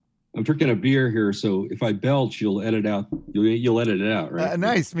I'm drinking a beer here, so if I belch, you'll edit out. You'll edit it out, right?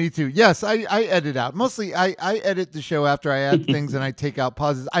 Nice, me too. Yes, I edit out. Mostly, I edit the show after I add things and I take out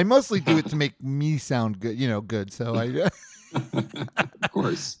pauses. I mostly do it to make me sound good, good. So I. Of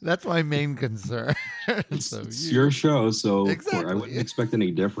course, that's my main concern. It's your show, so exactly. I wouldn't expect any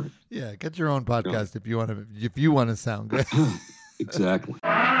different. Yeah, get your own podcast if you want to sound good. Exactly. Look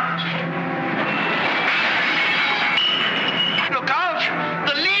out!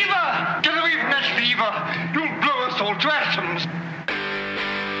 The lever! Get away from that lever! You'll blow us all to atoms!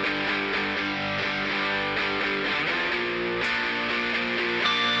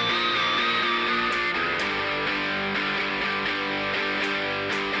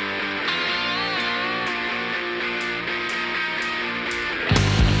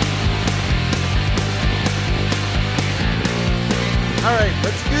 All right,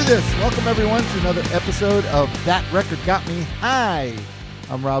 let's do this. Welcome, everyone, to another episode of That Record Got Me High.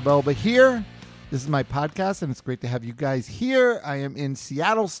 I'm Rob Elba here. This is my podcast, and it's great to have you guys here. I am in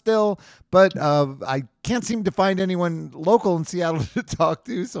Seattle still, but I can't seem to find anyone local in Seattle to talk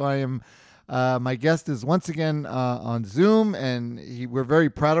to, so I am... my guest is once again on Zoom, and we're very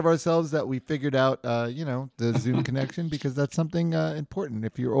proud of ourselves that we figured out, the Zoom connection, because that's something important.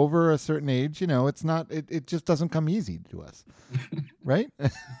 If you're over a certain age, it's not. It just doesn't come easy to us, right?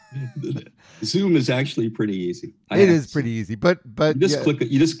 Zoom is actually pretty easy. It is pretty easy, but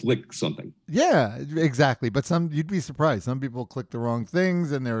you just click something. Yeah, exactly. But you'd be surprised. Some people click the wrong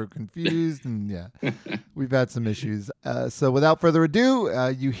things and they're confused, and we've had some issues. So without further ado,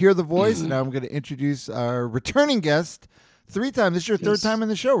 you hear the voice, and I'm going to introduce our returning guest. 3 times. This is your third time in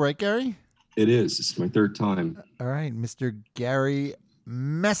the show, right, Gary? It is. It's my third time. All right, Mr. Gary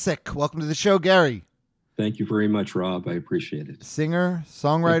Messick. Welcome to the show, Gary. Thank you very much, Rob. I appreciate it. Singer,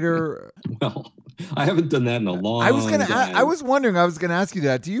 songwriter. Well, I haven't done that in a long time. I was wondering. I was going to ask you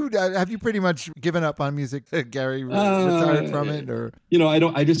that. Do you have you pretty much given up on music, Gary? Retired from it, or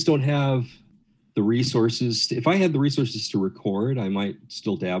I just don't have the resources. If I had the resources to record, I might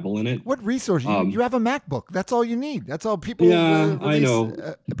still dabble in it. What resources? You have a MacBook. That's all you need. That's all people. Yeah, I know.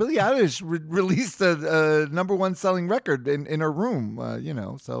 Billie Eilish released a number 1 selling record in her room.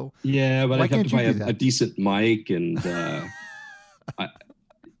 So yeah, but I have to buy a decent mic, and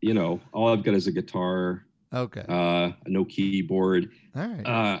all I've got is a guitar. Okay. No keyboard. All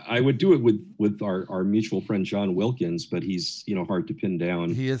right. I would do it with our mutual friend John Wilkins, but he's hard to pin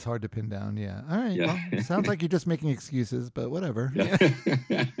down. He is hard to pin down. Yeah. All right. Yeah. Well, sounds like you're just making excuses, but whatever. Yeah.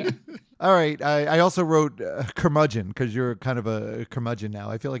 All right. I also wrote curmudgeon, because you're kind of a curmudgeon now.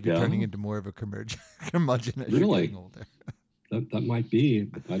 I feel like you're turning into more of a curmudgeon as you're getting older. That might be.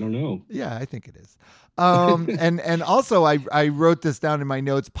 I don't know. Yeah, I think it is. And also I wrote this down in my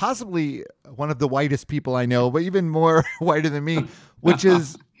notes, possibly one of the whitest people I know, but even more whiter than me, which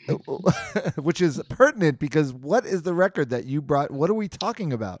is pertinent, because what is the record that you brought? What are we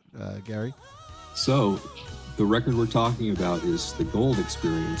talking about, Gary? So the record we're talking about is The Gold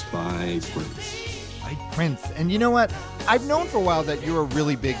Experience by Prince. Prince. And you know what? I've known for a while that you're a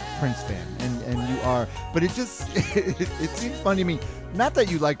really big Prince fan, and you are, but it just it seems funny to me. Not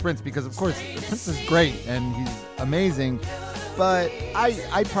that you like Prince, because of course Prince is great and he's amazing, but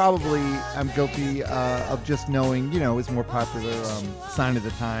I probably am guilty of just knowing, his more popular Sign of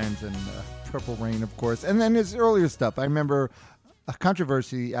the Times and Purple Rain, of course, and then his earlier stuff. I remember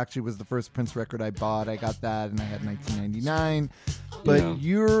Controversy actually was the first Prince record I bought. I got that, and I had 1999. But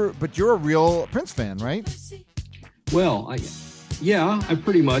you're a real Prince fan, right? Well, I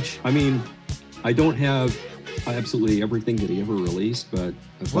pretty much. I mean, I don't have absolutely everything that he ever released, but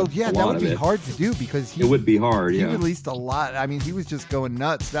that would be hard to do, because it would be hard. He released a lot. I mean, he was just going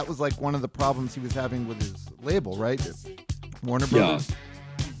nuts. That was like one of the problems he was having with his label, right? Warner Brothers.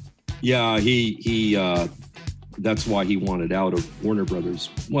 Yeah, he that's why he wanted out of Warner Brothers.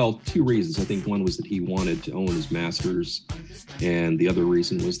 Well, 2 reasons. I think one was that he wanted to own his masters, and the other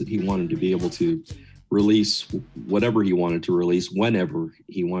reason was that he wanted to be able to release whatever he wanted to release whenever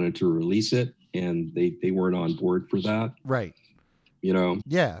he wanted to release it, and they weren't on board for that. Right.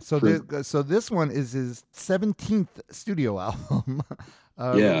 Yeah. So this one is his 17th studio album.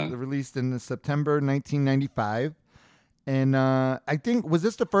 Released in September 1995. And I think, was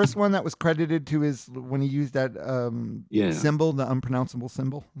this the first one that was credited to when he used that symbol, the unpronounceable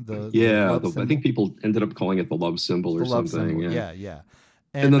symbol? I think people ended up calling it the love symbol or something. Symbol. Yeah.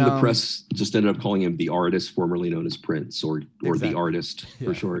 And then the press just ended up calling him the artist formerly known as Prince, or the artist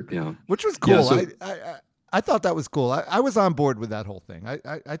for short. Yeah. Which was cool. Yeah, I thought that was cool. I was on board with that whole thing.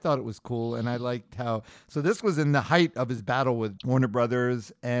 I thought it was cool, and I liked how. So this was in the height of his battle with Warner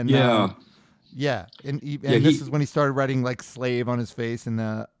Brothers, and and this is when he started writing like "Slave" on his face, and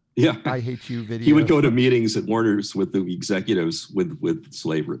Yeah. I Hate You video. He would go to meetings at Warner's with the executives with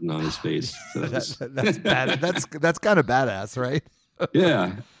Slave written on his face. So that's bad. That's kind of badass, right?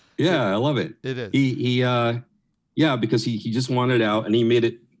 yeah. I love it. It is. Yeah, because he just wanted out, and he made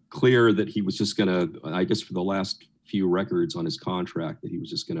it clear that he was just gonna, I guess for the last few records on his contract, that he was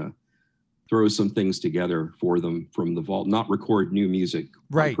just gonna throw some things together for them from the vault, not record new music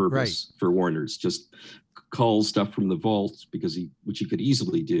on purpose for Warner's, just cull stuff from the vault which he could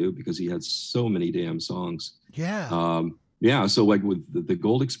easily do because he had so many damn songs. Yeah. So like with the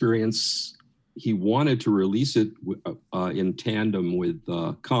Gold Experience, he wanted to release it in tandem with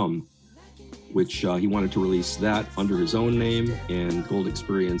Come, which he wanted to release that under his own name, and Gold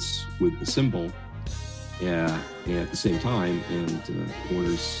Experience with the symbol at the same time. And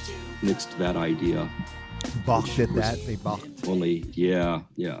Warner's nixed that idea. Balked at that. They balked. Only, yeah.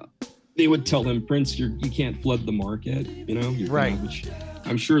 They would tell him, Prince, you can't flood the market, Right. Which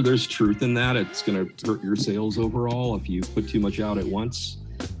I'm sure there's truth in that. It's going to hurt your sales overall if you put too much out at once.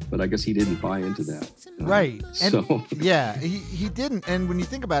 But I guess he didn't buy into that. Right. And so yeah, he didn't. And when you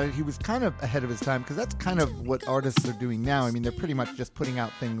think about it, he was kind of ahead of his time, because that's kind of what artists are doing now. I mean, they're pretty much just putting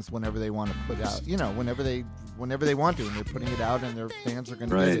out things whenever they want to put out, whenever they want to, and they're putting it out and their fans are going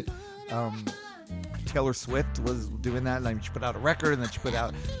to get it. Taylor Swift was doing that, and she put out a record, and then she put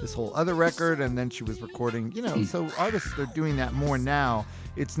out this whole other record, and then she was recording, so artists are doing that more now.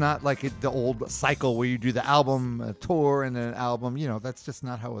 It's not like the old cycle where you do the album, a tour, and an album, that's just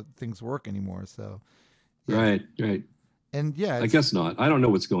not how things work anymore. So yeah. Right. And yeah, I guess not. I don't know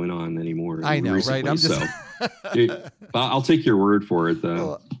what's going on anymore. I know, recently, right? I'm just I'll take your word for it, though.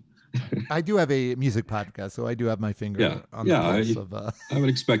 Well, I do have a music podcast, so I do have my finger on the pulse of. I would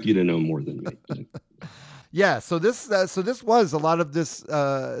expect you to know more than me. Yeah, so this was a lot of this.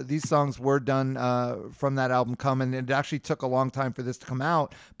 These songs were done from that album Come, and it actually took a long time for this to come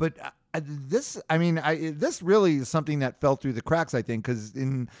out. But this really is something that fell through the cracks, I think, because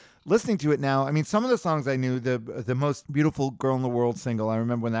in listening to it now, I mean, some of the songs I knew, the Most Beautiful Girl in the World single, I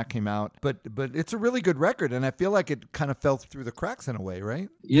remember when that came out. But it's a really good record, and I feel like it kind of fell through the cracks in a way, right?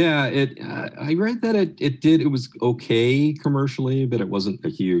 Yeah, I read that it did. It was okay commercially, but it wasn't a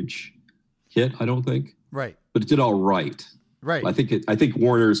huge hit, I don't think. Right. But it did all right. Right. I think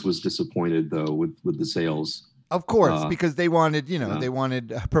Warner's was disappointed though with the sales. Of course, because they wanted, they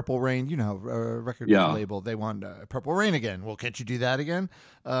wanted Purple Rain, a record label. They wanted Purple Rain again. Well, can't you do that again?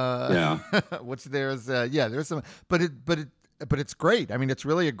 There's some, but it's great. I mean, it's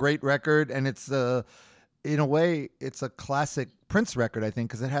really a great record, and it's in a way, it's a classic Prince record, I think,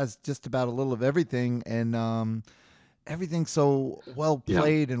 because it has just about a little of everything, and everything's so well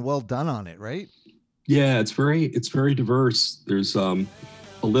played and well done on it, right? Yeah, it's very diverse. There's a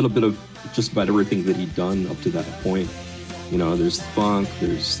little bit of just about everything that he'd done up to that point. There's funk,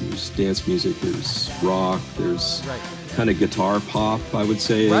 there's dance music, there's rock, there's kind of guitar pop, I would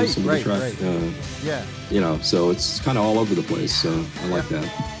say. Some of the tracks. So it's kind of all over the place. So I like that.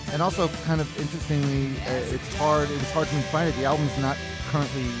 And also, kind of interestingly, it was hard for me to find it. The album's not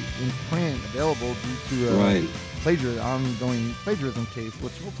currently in print available due to ongoing plagiarism case,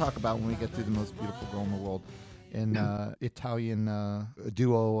 which we'll talk about when we get to The Most Beautiful Girl in the World. And Italian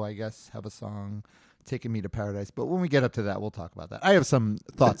duo, I guess, have a song, Taking Me to Paradise. But when we get up to that, we'll talk about that. I have some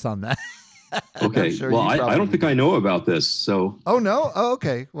thoughts on that. Okay. Sure I don't think I know about this. So. Oh no. Oh,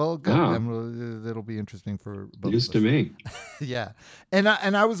 okay. Well, good. That'll be interesting for both. News to me. Yeah, and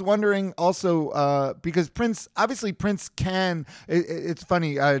I was wondering also because Prince can. It's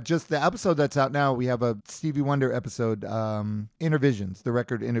funny. Just the episode that's out now, we have a Stevie Wonder episode, Intervisions, the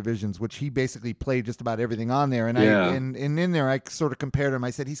record Intervisions, which he basically played just about everything on there. And and in there, I sort of compared him.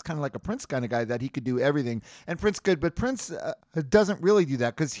 I said he's kind of like a Prince kind of guy, that he could do everything, and Prince could, but Prince doesn't really do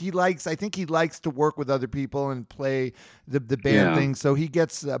that, because he likes to work with other people and play the band thing. So he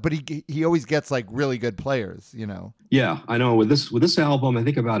gets, but he always gets like really good players, Yeah, I know. With this album, I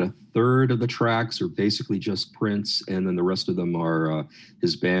think about a third of the tracks are basically just Prince, and then the rest of them are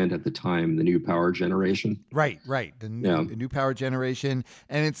his band at the time, the New Power Generation. Right. The New Power Generation,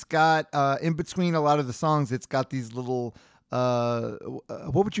 and it's got in between a lot of the songs, it's got these little.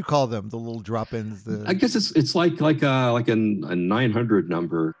 What would you call them? The little drop-ins. I guess it's like a 900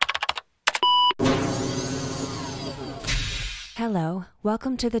 number. Hello,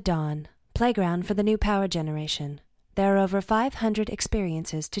 welcome to the Dawn, playground for the New Power Generation. There are over 500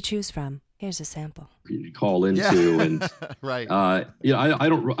 experiences to choose from. Here's a sample. You call into and right. I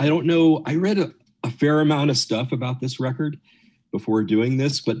don't know. I read a fair amount of stuff about this record before doing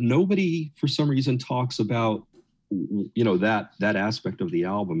this, but nobody for some reason talks about that aspect of the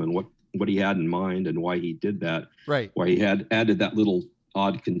album and what he had in mind and why he did that. Right. Why he had added that little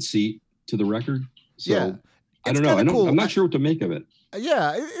odd conceit to the record. So Yeah. I don't know. Cool. I'm not sure what to make of it.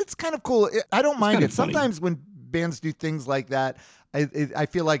 Yeah, it's kind of cool. I don't mind it. Funny. Sometimes when bands do things like that, I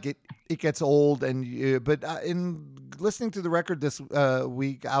feel like it gets old. But in listening to the record this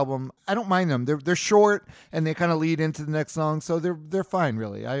week album, I don't mind them. They're short and they kind of lead into the next song, so they're fine.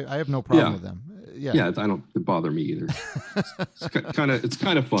 Really, I have no problem with them. Yeah, I don't bother me either. It's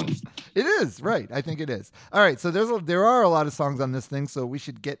kind of fun. It is, right? I think it is. All right, so there are a lot of songs on this thing, so we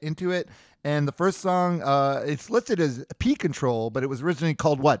should get into it. And the first song, it's listed as P Control, but it was originally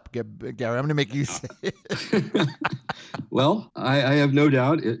called what, Gary? I'm going to make you say it. Well, I have no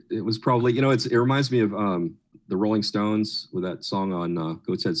doubt it was probably, it reminds me of the Rolling Stones with that song on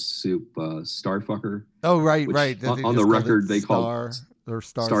Goat's Head Soup, Starfucker. Oh, right. On the record, they called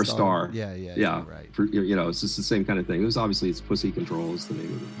Star. Yeah. Right. It's just the same kind of thing. It's Pussy Control is the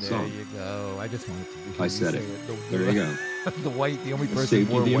name of the song. There you go. I just wanted to. I said it. There you go. The only person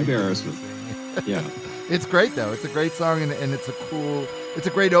saved you the embarrassment. Yeah. It's great though. It's a great song and it's a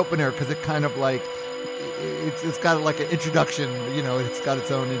great opener because it kind of like it's got like an introduction. It's got its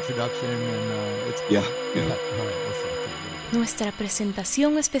own introduction and it's yeah. All right, listen. Nuestra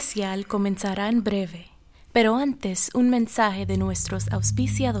presentación especial comenzará en breve. Pero antes, un mensaje de nuestros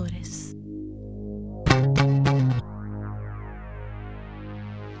auspiciadores.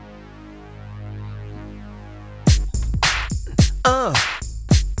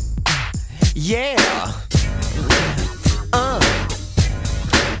 Yeah.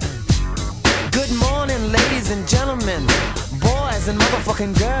 Good morning, ladies and gentlemen, boys and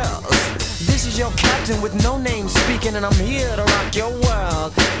motherfucking girls. This is your captain with no name speaking, and I'm here to rock your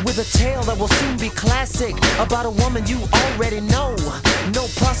world with a tale that will soon be classic about a woman you already know. No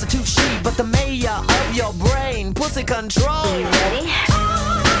prostitute she, but the mayor of your brain. Pussy Control. You ready?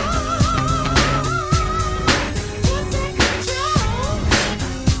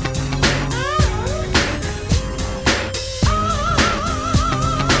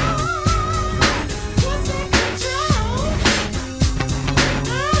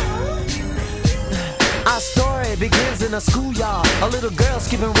 Begins in a schoolyard, a little girl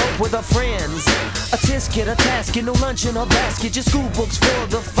skipping rope with her friends. A tisket, a tasket, no lunch in her basket, just school books for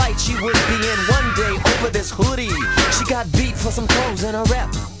the fight she would be in one day over this hoodie. She got beat for some clothes in her rep.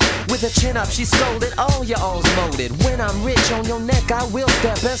 With her chin up, she scolded, all your all's molded. When I'm rich on your neck, I will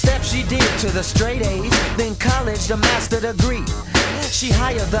step. And step she did to the straight A's, then college, the master degree. She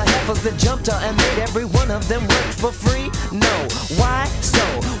hired the heifers that jumped her and made every one of them work for free. No, why? So,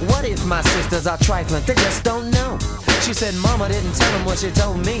 what if my sisters are trifling? They just don't know. She said mama didn't tell them what she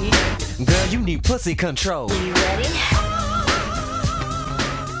told me. Girl, you need pussy control. You ready?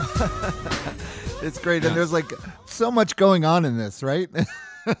 It's great. And there's like so much going on in this, right?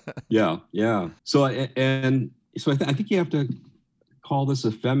 Yeah. So, I think you have to call this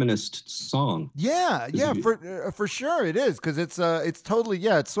a feminist song. Yeah, for sure it is, because it's totally,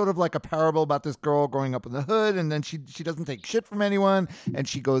 it's sort of like a parable about this girl growing up in the hood, and then she doesn't take shit from anyone, and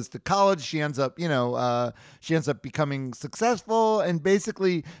she goes to college. She ends up becoming successful, and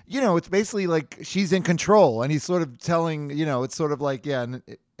basically, it's basically like she's in control, and he's sort of telling, it's sort of like a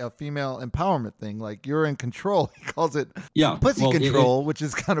female empowerment thing, like you're in control. He calls it pussy control, which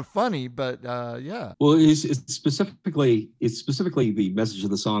is kind of funny, but yeah. Well, it's specifically the message of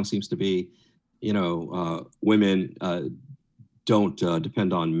the song seems to be, women don't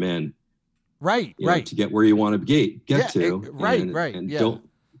depend on men, right, to get where you want to get to, right, and don't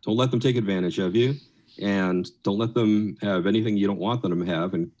let them take advantage of you, and don't let them have anything you don't want them to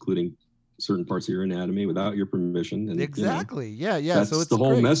have, including certain parts of your anatomy without your permission. And exactly. Yeah. That's so it's the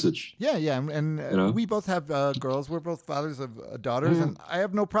whole great message. Yeah. And we both have girls. We're both fathers of daughters, and I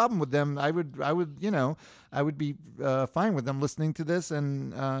have no problem with them. I would be fine with them listening to this,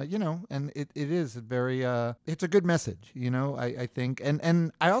 and and it is very it's a good message, I think,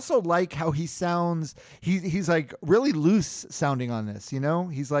 and I also like how he sounds. He's like really loose sounding on this,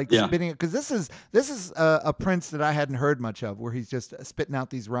 he's like spitting it, because this is a Prince that I hadn't heard much of, where he's just spitting out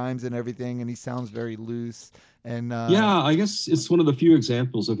these rhymes and everything, and he sounds very loose. And I guess it's one of the few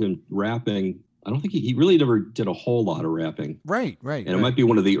examples of him rapping. I don't think he really never did a whole lot of rapping. Right. And it might be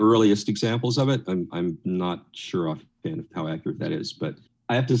one of the earliest examples of it. I'm not sure offhand of how accurate that is, but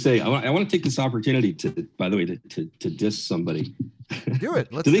I have to say, I want to take this opportunity to diss somebody. Do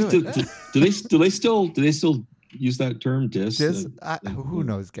it. Let's do it. Do they still use that term, diss? Who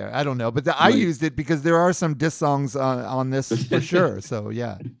knows, Gary? I don't know, but I used it because there are some diss songs on this for sure. So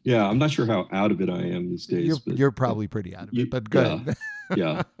yeah. Yeah, I'm not sure how out of it I am these days. You're probably pretty out of it, but good.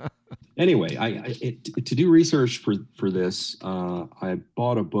 Yeah. Anyway, to do research for this, I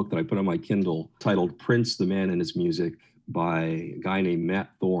bought a book that I put on my Kindle titled "Prince, the Man and His Music: by a guy named Matt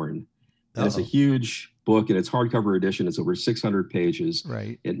Thorne. And it's a Uh-oh. huge book, and it's hardcover edition. It's over 600 pages.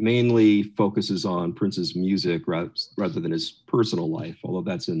 Right. It mainly focuses on Prince's music rather than his personal life, although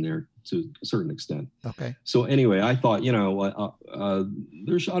that's in there to a certain extent. Okay. So anyway, I thought, there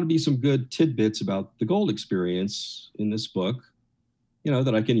ought to be some good tidbits about the Gold Experience in this book,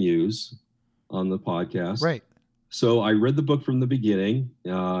 that I can use on the podcast. Right. So I read the book from the beginning.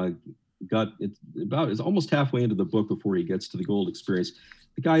 It's almost halfway into the book before he gets to the Gold Experience.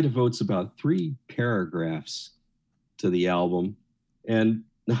 The guy devotes about 3 paragraphs to the album, and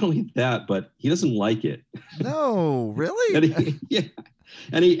not only that, but he doesn't like it. No, really?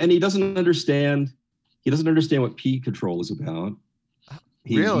 and he doesn't understand. He doesn't understand what P Control is about.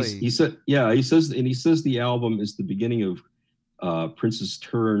 Really? He says the album is the beginning of Prince's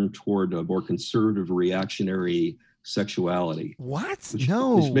turn toward a more conservative, reactionary sexuality. What? Which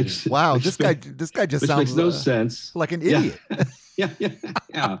This guy just sounds makes no sense. like an idiot. Yeah.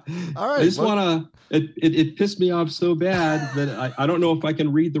 All right. I just it pissed me off so bad that I don't know if I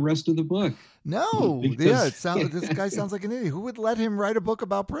can read the rest of the book. No, Because- this guy sounds like an idiot. Who would let him write a book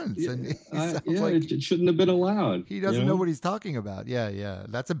about Prince? And he sounds like it shouldn't have been allowed. he doesn't know what he's talking about. Yeah.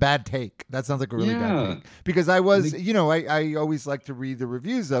 That's a bad take. That sounds like a really bad Yeah. take. Because I always like to read the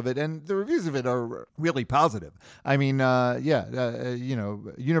reviews of it, and the reviews of it are really positive. I mean,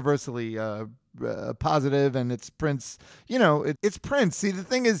 universally positive, and it's Prince. It's Prince. See, the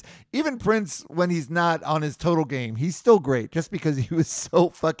thing is, even Prince, when he's not on his total game, he's still great, just because he was so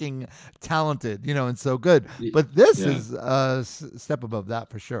fucking talented, and so good. But this is a step above that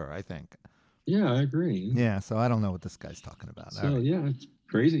for sure, I think. Yeah, I agree. Yeah, so I don't know what this guy's talking about. So it's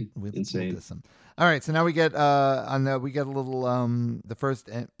crazy, insane. We'll diss him. All right, so now we get a little the first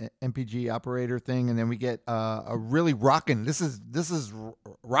MPG operator thing, and then we get a really rockin'. This is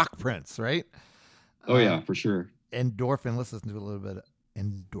rock Prince, right? Oh yeah, for sure. Endorphin. Let's listen to a little bit of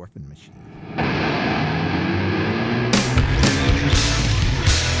Endorphin Machine.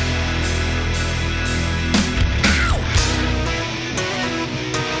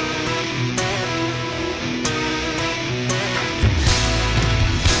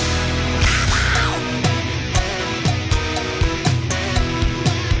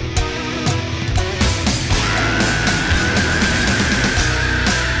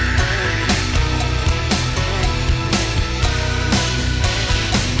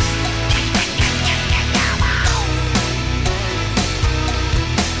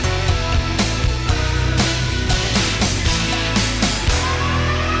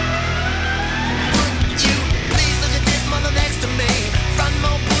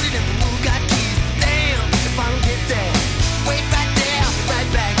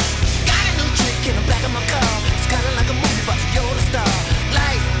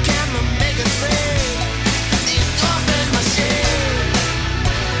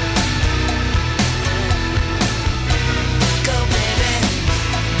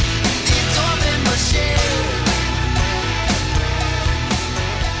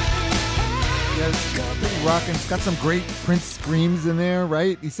 It's got some great Prince screams in there,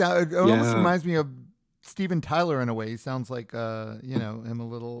 right? It almost reminds me of Steven Tyler in a way. He sounds like him a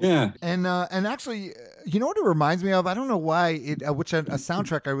little. Yeah. And actually, you know what it reminds me of? I don't know why. A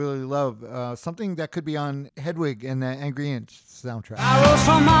soundtrack I really love. Something that could be on Hedwig and the Angry Inch soundtrack. I rose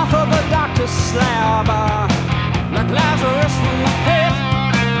from off of a doctor's slab, like Lazarus from the pit.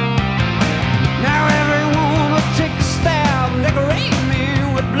 Now everyone will take a stab, decorate me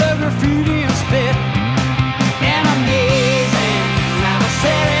with blood, graffiti, and spit. And I'm gazing at the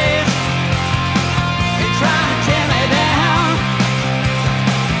cities, they trying to tear me down.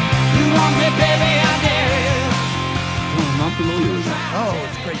 You want me, baby, I dare you. I'm not familiar with that. Oh,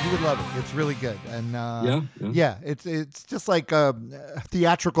 it's great. You would love it. It's really good. And Yeah. it's just like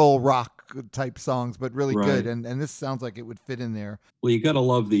theatrical rock type songs, but really Right. good. And this sounds like it would fit in there. Well, you got to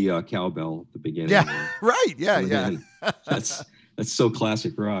love the cowbell at the beginning. Yeah, right. Yeah. Again, that's so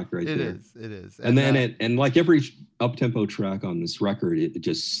classic rock right It there. is. And then and like every up-tempo track on this record, it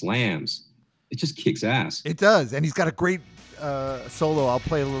just slams. It just kicks ass. It does. And he's got a great solo. I'll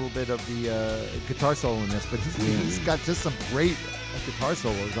play a little bit of the guitar solo in this, but he's got just some great guitar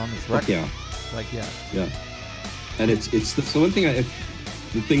solos on this record. Yeah. And it's the one thing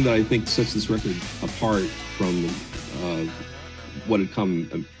the thing that I think sets this record apart from what had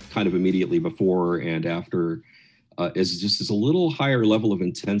come kind of immediately before and after is just this a little higher level of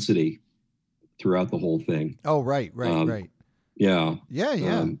intensity throughout the whole thing. Oh, right. Yeah.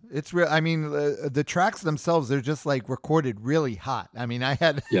 Yeah. It's real. I mean, the tracks themselves, they're just like recorded really hot. I mean, I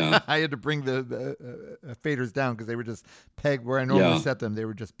had to bring the faders down because they were just pegged where I normally set them. They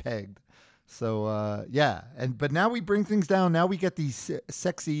were just pegged. So yeah, but now we bring things down. Now we get these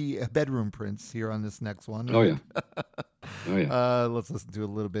sexy bedroom prints here on this next one. Oh yeah. Oh yeah. Let's listen to a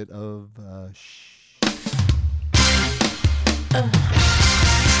little bit of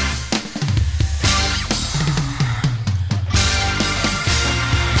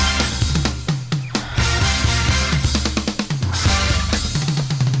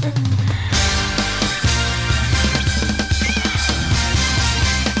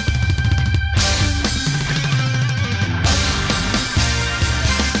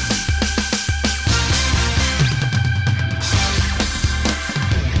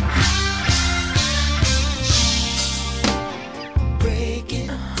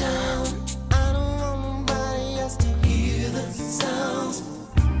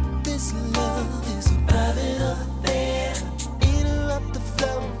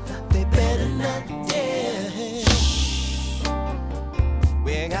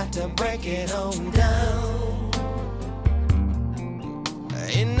to break it on down.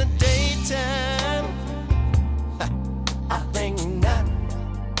 In the daytime, I think not.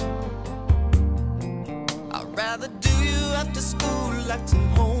 I'd rather do you after school like some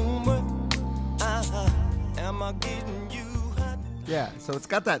homework. Am I getting you hot? Yeah, so it's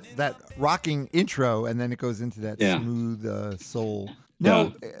got that rocking intro, and then it goes into that smooth soul.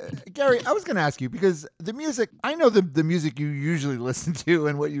 Now, Gary, I was going to ask you, because the music, I know the music you usually listen to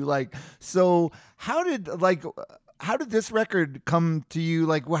and what you like. So how did this record come to you?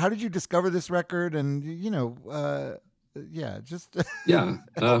 Like, how did you discover this record? And, help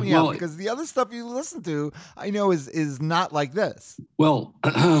me out, because the other stuff you listen to, I know is not like this. Well,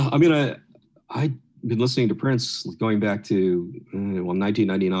 I mean, I've been listening to Prince going back to,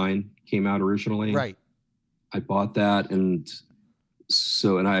 1999 came out originally. Right. I bought that, and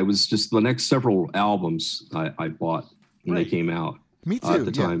I was just the next several albums I bought when they came out. Me too. At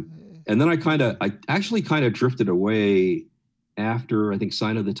the time. And then I actually kind of drifted away after, I think,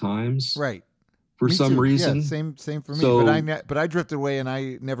 Sign of the Times. Right. For me some too. reason. Yeah, same for me. So, but I drifted away and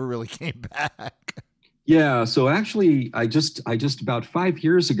I never really came back. Yeah. So actually, I just about 5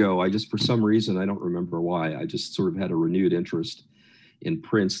 years ago, for some reason, I don't remember why, I just sort of had a renewed interest in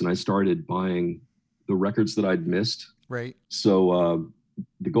Prince, and I started buying the records that I'd missed. Right. So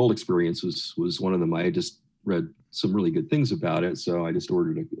the Gold Experience was one of them. I had just read some really good things about it, so I just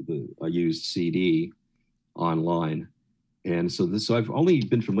ordered a used CD online, and so I've only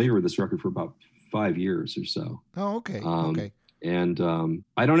been familiar with this record for about 5 years or so. Oh, okay. Okay. And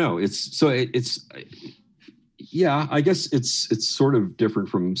I don't know. I guess it's sort of different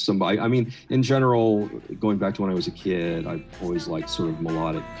from somebody. I mean, in general, going back to when I was a kid, I've always liked sort of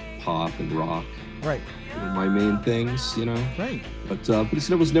melodic pop and rock. Right. My main things, Right. But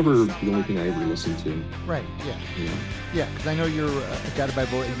it was never the only thing I ever listened to. Right. Yeah. Yeah, because I know you're a Guided by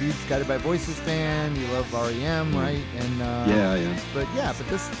Voices fan. You love REM, right? And yeah. But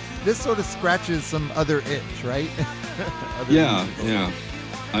this sort of scratches some other itch, right? Yeah.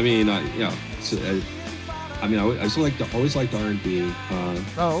 I mean, So, I always liked R&B.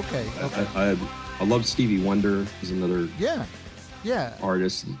 Oh, okay. I love Stevie Wonder. He's another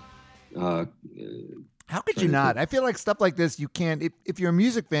artist. How could you not? I feel like stuff like this, you can't. If you're a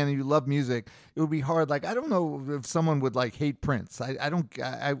music fan and you love music, it would be hard. Like, I don't know if someone would hate Prince. I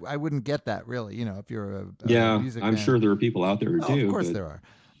wouldn't get that, really. If you're a music I'm fan. Sure there are people out there who do. Of course there are.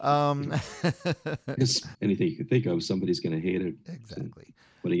 Anything you can think of, somebody's going to hate it. Exactly. So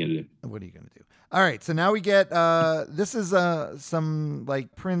what are you going to do? All right, so now we get this is some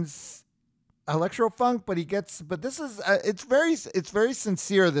Prince electro funk, but this is it's very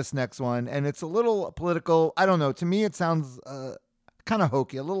sincere, this next one, and it's a little political. I don't know, to me it sounds kind of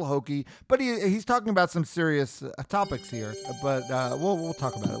hokey, a little hokey, but he's talking about some serious topics here, but we'll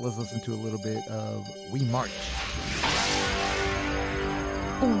talk about it. Let's listen to a little bit of We March.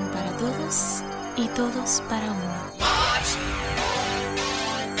 Uno para todos y todos para uno.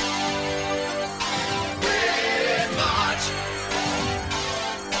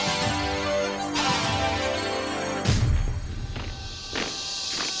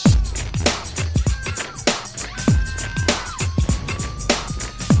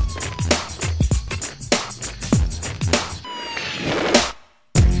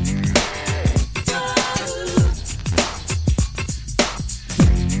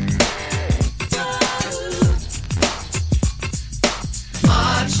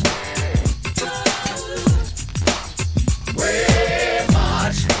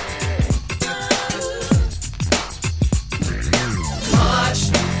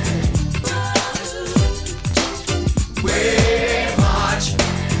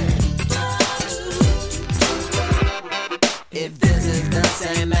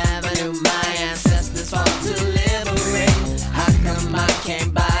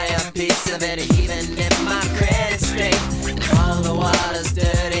 deserve it, even if my credit's straight. All the water's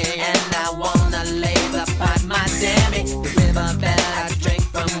dirty, and I wanna lay the pot. My damn it, the riverbed I drink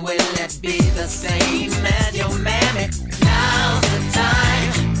from, will it be the same as your mammy? Now's the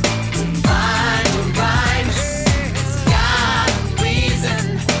time to find a rhyme. It's got a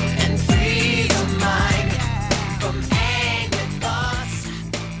reason and free the mind from angry thoughts.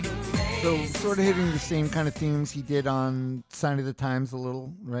 So sort of hitting the same kind of themes he did on Sign of the Times a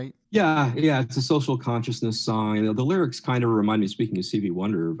little, right? Yeah, it's a social consciousness song. The lyrics kind of remind me, speaking of Stevie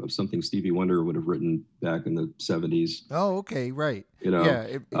Wonder, of something Stevie Wonder would have written back in the 70s. Oh, okay, right. You know,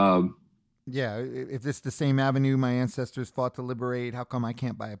 if it's the same avenue my ancestors fought to liberate, how come I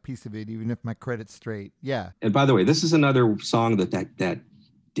can't buy a piece of it, even if my credit's straight? Yeah. And by the way, this is another song that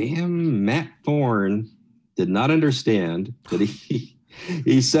damn Matt Thorne did not understand. That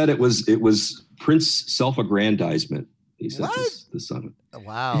he said it was Prince self-aggrandizement. He said the song.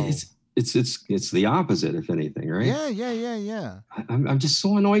 Wow. It's the opposite, if anything, right? Yeah. I'm just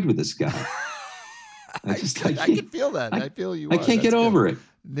so annoyed with this guy. I can feel that. I feel you. I can't get over it.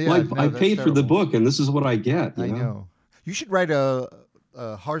 Yeah, I paid for the book, and this is what I get. I know. You should write a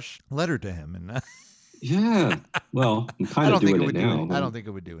harsh letter to him, and yeah. Well, I'm kind of doing it now. I don't think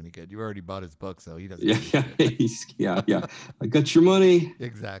it would do any good. You already bought his book, so he doesn't. Yeah. I got your money.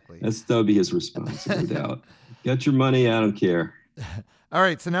 Exactly. That would be his response, no doubt. Got your money. I don't care. All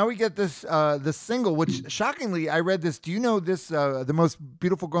right, so now we get this the single, which shockingly, I read this. Do you know this? The Most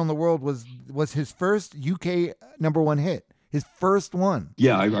Beautiful Girl in the World was his first UK #1 hit. His first one.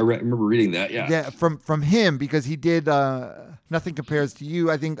 Yeah, I remember reading that. Yeah, from him, because he did Nothing Compares to You.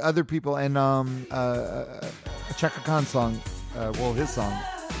 I think other people, and a Chaka Khan song. His song,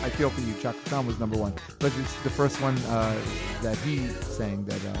 I Feel For You. Chaka Khan was #1, but it's the first one that he sang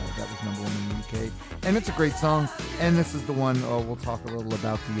that was #1 in the UK, and it's a great song. And this is the one. We'll talk a little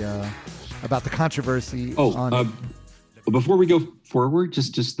about the controversy. Before we go forward,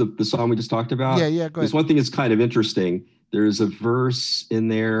 just the song we just talked about. Yeah, go ahead. There's one thing that's kind of interesting. There's a verse in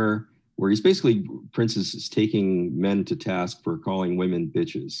there where he's basically, Prince is taking men to task for calling women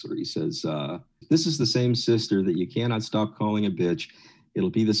bitches, where he says, this is the same sister that you cannot stop calling a bitch. It'll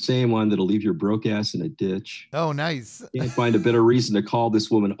be the same one that'll leave your broke ass in a ditch. Oh, nice. Can't find a better reason to call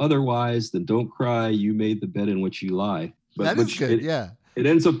this woman otherwise than don't cry, you made the bed in which you lie. That is good, yeah. It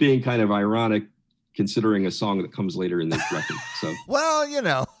ends up being kind of ironic, considering a song that comes later in this record. So,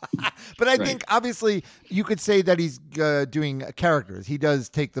 well, but I think obviously you could say that he's doing characters. He does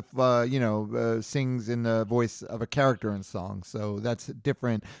take the sings in the voice of a character in song, so that's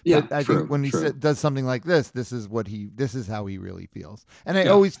different. Yeah, but I think when he does something like this is how he really feels. And I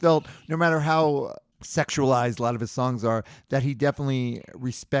always felt, no matter how sexualized a lot of his songs are, that he definitely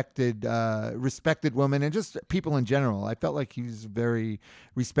respected women and just people in general. I felt like he was a very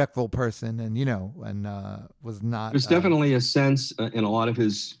respectful person, and was not. There's definitely a sense in a lot of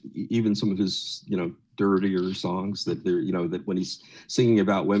his, even some of his, dirtier songs, that that when he's singing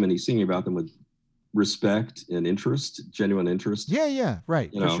about women, he's singing about them with respect and interest, genuine interest. Yeah,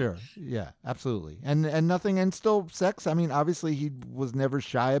 right, for sure. Yeah, absolutely. And nothing, and still sex. I mean, obviously he was never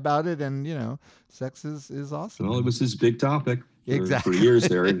shy about it, and sex is awesome. Well, it was his big topic for years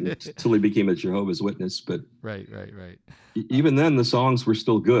there until he became a Jehovah's Witness. But right. Even then, the songs were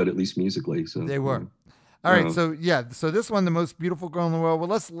still good, at least musically. So they were. All right, so this one, The Most Beautiful Girl in the World. Well,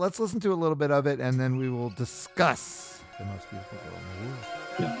 let's listen to a little bit of it, and then we will discuss The Most Beautiful Girl in the World.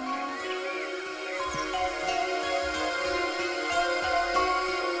 Yeah.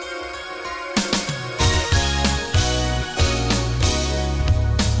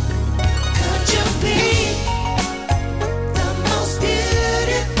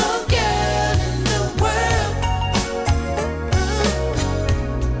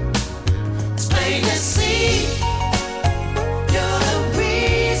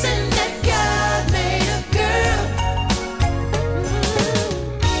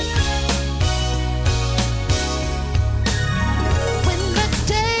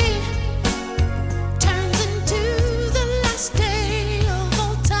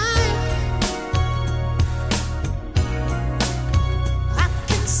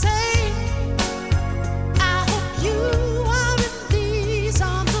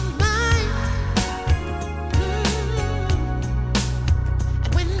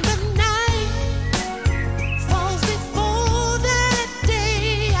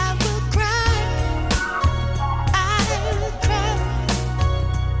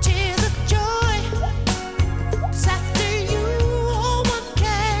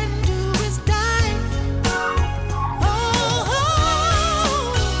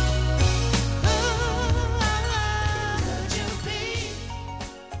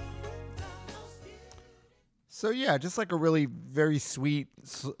 So yeah, just like a really very sweet,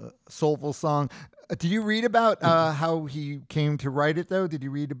 soulful song. Did you read about how he came to write it, though? Did you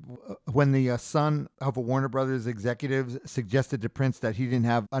read when the son of a Warner Brothers executive suggested to Prince that he didn't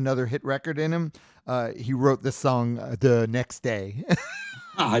have another hit record in him? He wrote this song the next day.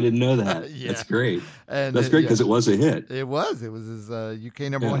 I didn't know that. Yeah. That's great. And That's great because it was a hit. It was. It was his UK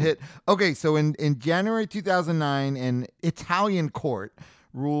number one hit. Okay, so in January 2009, an Italian court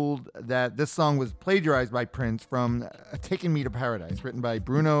ruled that this song was plagiarized by Prince from Taking Me to Paradise, written by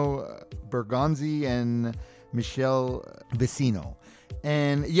Bruno Bergonzi and Michelle Vicino.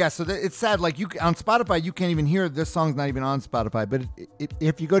 And yeah, so it's sad. Like on Spotify, you can't even hear it. This song's not even on Spotify. But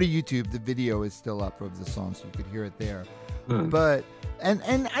if you go to YouTube, the video is still up of the song, so you could hear it there. But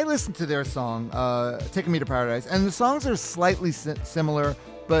and I listened to their song, Taking Me to Paradise, and the songs are slightly similar.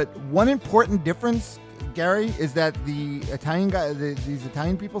 But one important difference, Gary, is that the Italian guy, these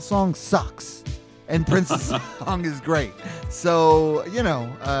Italian people's song sucks, and Prince's song is great. So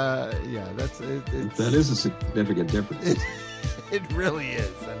That is a significant difference. It really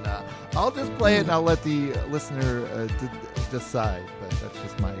is, and I'll just play it and I'll let the listener decide. But that's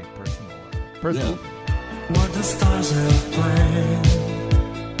just my personal. Yeah. What the stars have planned,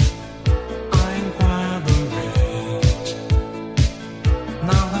 I inquire the rage.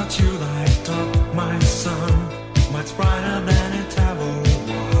 Now that you light up my sun, much brighter than it ever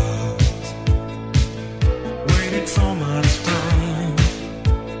was. Waited so much time,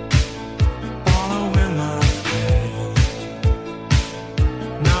 following my fate.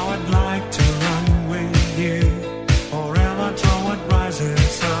 Now I'd like to run with you forever toward rising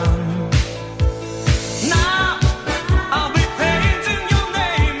sun.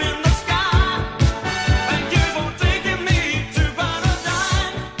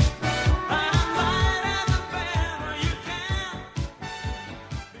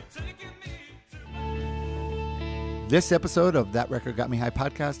 This episode of That Record Got Me High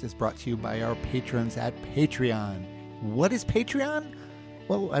podcast is brought to you by our patrons at Patreon. What is Patreon?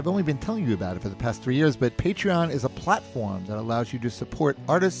 Well, I've only been telling you about it for the past 3 years, but Patreon is a platform that allows you to support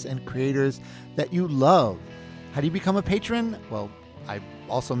artists and creators that you love. How do you become a patron? Well, I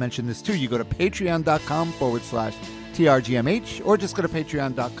also mentioned this too. You go to patreon.com/TRGMH or just go to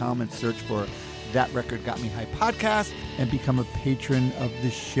patreon.com and search for That Record Got Me High podcast and become a patron of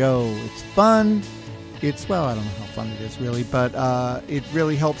the show. It's fun. Well, I don't know how fun it is really, but it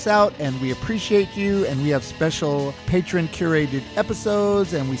really helps out, and we appreciate you, and we have special patron-curated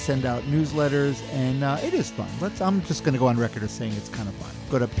episodes, and we send out newsletters, and it is fun. I'm just going to go on record as saying it's kind of fun.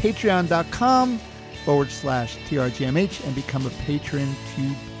 Go to patreon.com/TRGMH and become a patron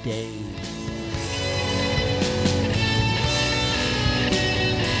today.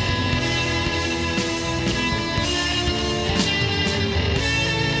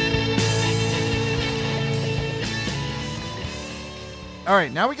 All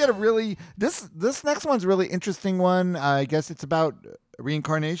right, now we got a really this next one's a really interesting one. I guess it's about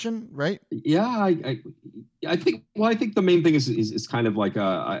reincarnation, right? Yeah, I think the main thing is kind of like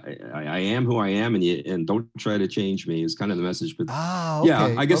I am who I am, and don't try to change me is kind of the message. But okay,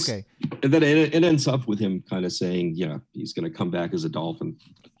 yeah, I guess, and then it ends up with him kind of saying, yeah, he's going to come back as a dolphin.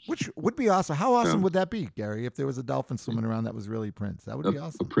 Which would be awesome. How awesome would that be, Gary, if there was a dolphin swimming around that was really Prince? That would be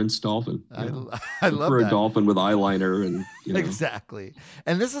awesome. A Prince dolphin. I love for that. a dolphin with eyeliner and Exactly.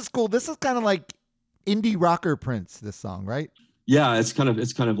 And this is cool. This is kind of like indie rocker Prince, this song, right? Yeah, it's kind of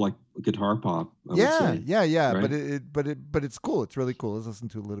like guitar pop. I would say, yeah. right? But it's cool. It's really cool. Let's listen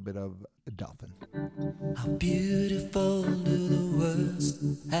to a little bit of a dolphin. How beautiful do the words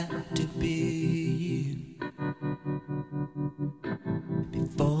have to be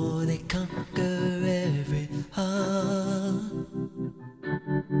before they conquer every heart?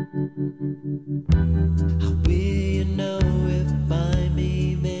 How will you know if I'm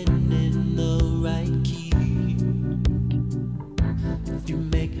even in the right key? If you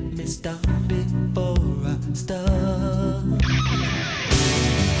make me stop before I start.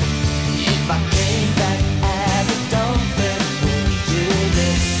 If I came back as a dolphin, would you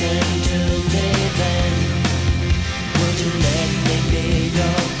listen to me then? Would you let me be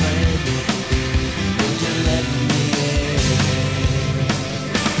your friend? Would you let me in?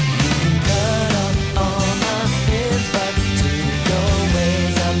 You can cut off all my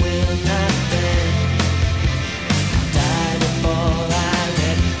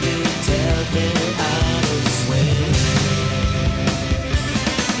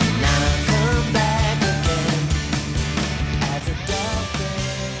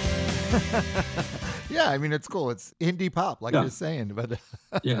Yeah, I mean, it's cool. It's indie pop, like Yeah. you're saying, but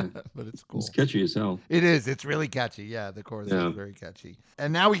Yeah. but it's cool. It's catchy as hell. It is. It's really catchy. Yeah, the chorus Yeah. is very catchy.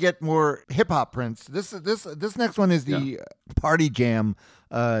 And now we get more hip hop Prince. This next one is the Party Jam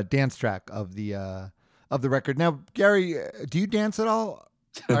dance track of the record. Now, Gary, do you dance at all?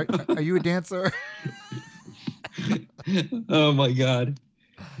 Are you a dancer? Oh my God.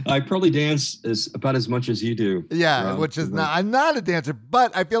 I probably dance about as much as you do. Yeah, Rob. which is not. I'm not a dancer,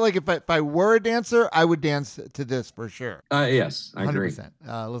 but I feel like if I were a dancer, I would dance to this for sure. Yes, I agree. 100%.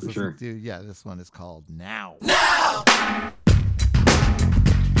 Let's listen sure. to this one is called Now.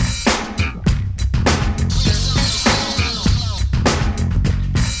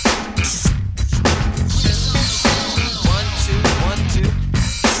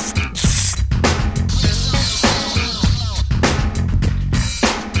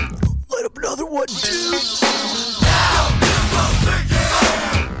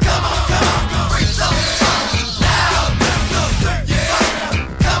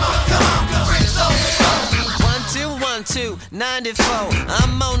 Two, 94.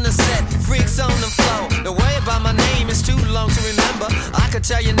 I'm on the set, freaks on the floor. Don't worry about my name, it's too long to remember. I could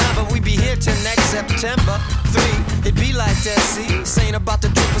tell you now, but we be here till next September. 3, it be like that, see? This ain't about the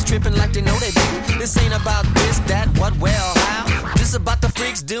trippers tripping like they know they be. This ain't about this, that, what, where, or how. This about the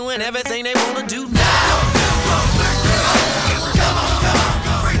freaks doing everything they wanna do now.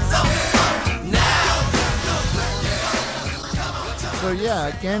 So yeah,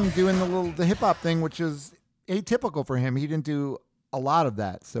 again, doing the hip hop thing, which is atypical for him. He didn't do a lot of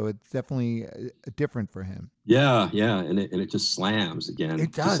that, so it's definitely different for him. Yeah, and it just slams again.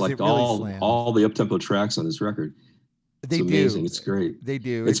 It does. Just like It really slams. all the up-tempo tracks on this record. They It's amazing. do. It's great. They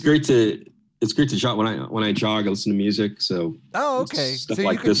do. It's great to jog when I jog. I listen to music. So Oh, it's okay. stuff So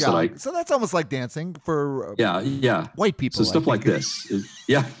like you can this that I jog. So that's almost like dancing for yeah white people. So stuff like this.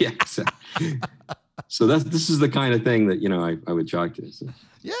 Yeah. Exactly. So this is the kind of thing that I would jog to. So.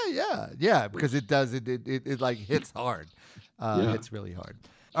 Yeah, because it does it like hits hard. Yeah. Hits really hard.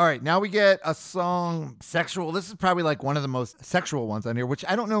 All right, now we get a song, Sexual. This is probably like one of the most sexual ones on here, which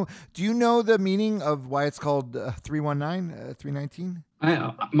I don't know. Do you know the meaning of why it's called 319, 319?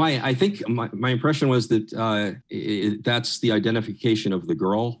 I think my impression was that that's the identification of the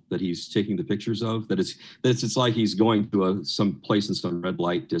girl that he's taking the pictures of. That it's like he's going to some place in some red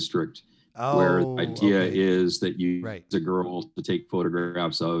light district. Where the idea is that you use a girl to take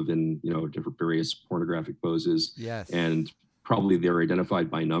photographs of in different various pornographic poses. Yes. And probably they're identified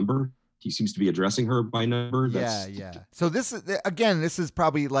by number. He seems to be addressing her by number. Yeah. So this is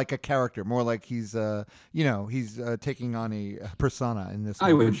probably like a character, more like he's taking on a persona in this.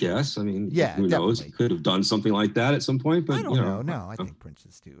 I would guess. I mean, who knows? He could have done something like that at some point, but I don't know. No, I think Prince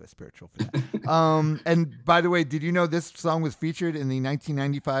is too spiritual for that. And by the way, did you know this song was featured in the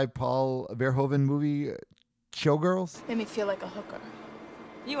 1995 Paul Verhoeven movie Showgirls? Made me feel like a hooker.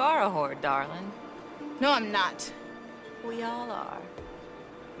 You are a whore, darling. No, I'm not. We all are.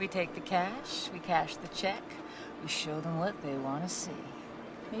 We take the cash, we cash the check, we show them what they want to see.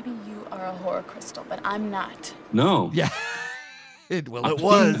 Maybe you are a whore, Crystal, but I'm not. No. Yeah. It was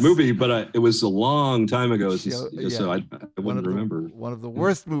a movie, but it was a long time ago, so I wouldn't remember. One of the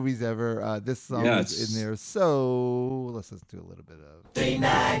worst movies ever. This song is in there, so let's listen to a little bit of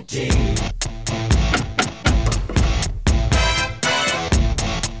 319.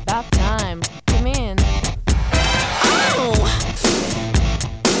 About time. Come in.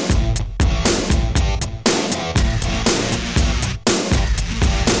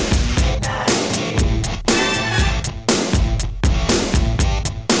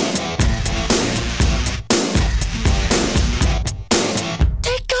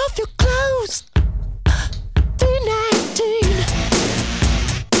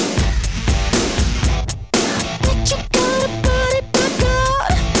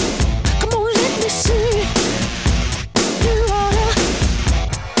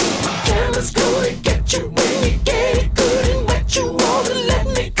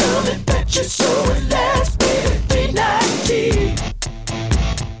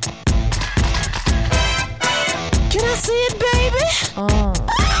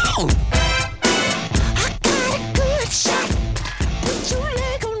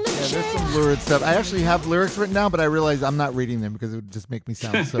 Stuff. I actually have lyrics written down, but I realize I'm not reading them because it would just make me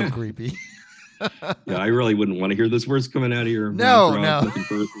sound so creepy. Yeah, I really wouldn't want to hear those words coming out of your mouth. No.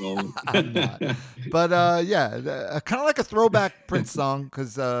 I'm not. But kind of like a throwback Prince song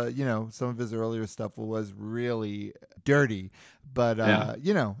because some of his earlier stuff was really dirty, but this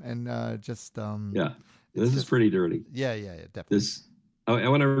is pretty dirty. Yeah, definitely. I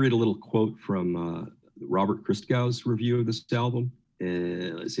want to read a little quote from Robert Christgau's review of this album.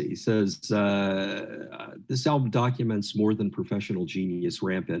 let's see. He says, this album documents more than professional genius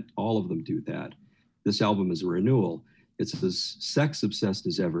rampant. All of them do that. This album is a renewal. It's as sex-obsessed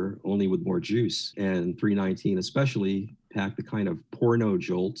as ever, only with more juice. And 319 especially packed the kind of porno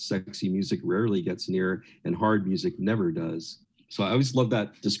jolt sexy music rarely gets near and hard music never does. So I always love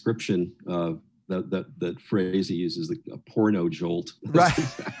that description of that phrase he uses, a porno jolt. Right.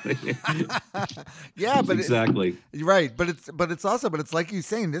 Yeah, but exactly. Right. But it's like you're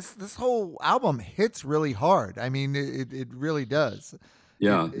saying, this whole album hits really hard. I mean, it really does.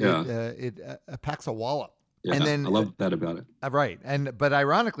 Yeah. It packs a wallop. Yeah, and then I love that about it. Right. But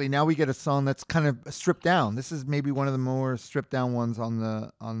ironically, now we get a song that's kind of stripped down. This is maybe one of the more stripped down ones on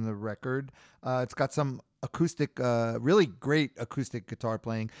the record. It's got some acoustic, really great acoustic guitar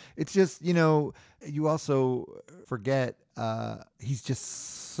playing. It's just, you also forget he's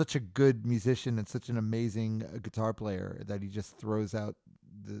just such a good musician and such an amazing guitar player that he just throws out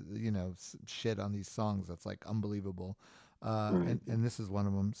the shit on these songs that's like unbelievable. Right. And this is one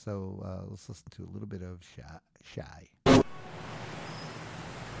of them. So let's listen to a little bit of Shy.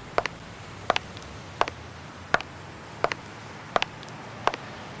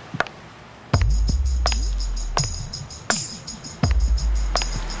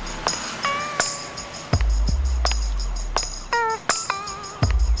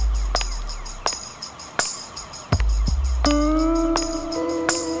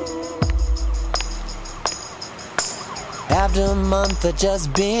 After a month of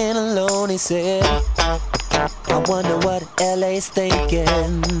just being alone, he said, I wonder what LA's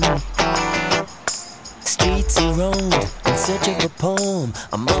thinking. Streets he roamed in search of a poem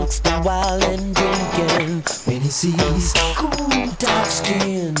amongst the wild and drinking. When he sees cool dark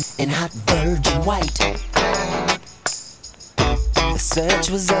skin and hot virgin white, the search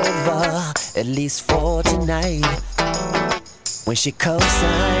was over, at least for tonight. When she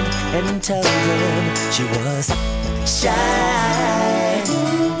co-signed and told him she was shy,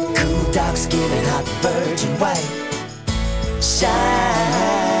 cool dark skin and hot virgin white.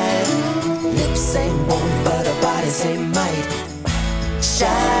 Shy, lips ain't warm but her body's ain't might.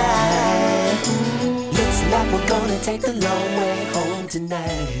 Shy, looks like we're gonna take the long way home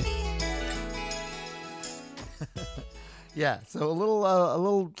tonight. Yeah, so a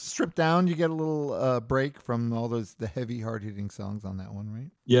little stripped down. You get a little break from all the heavy, hard-hitting songs on that one,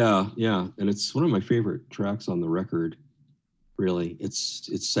 right? Yeah, and it's one of my favorite tracks on the record. Really,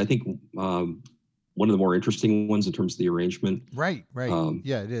 it's I think one of the more interesting ones in terms of the arrangement. Right.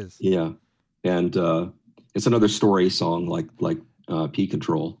 Yeah, it is. Yeah, and it's another story song like P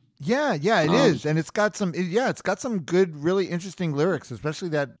Control. Yeah, it is, and it's got some good, really interesting lyrics, especially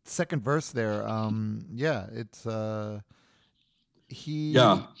that second verse there. It's he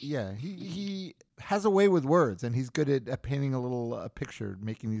has a way with words, and he's good at painting a picture,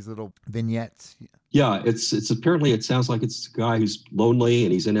 making these little vignettes. Yeah, it's apparently it sounds like it's a guy who's lonely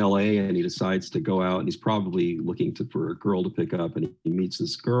and he's in LA and he decides to go out and he's probably looking for a girl to pick up, and he meets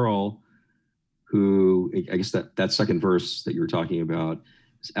this girl who, I guess that second verse that you were talking about.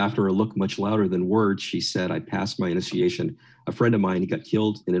 After a look much louder than words, she said, I passed my initiation. A friend of mine, he got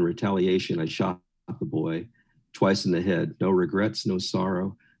killed, and in retaliation, I shot the boy twice in the head. No regrets, no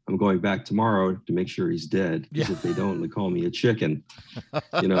sorrow. I'm going back tomorrow to make sure he's dead. Because if they don't, they call me a chicken.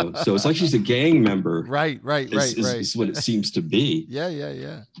 So it's like she's a gang member. Right. Is what it seems to be.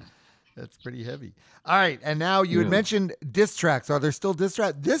 Yeah. That's pretty heavy. All right, and now you had mentioned diss tracks. Are there still diss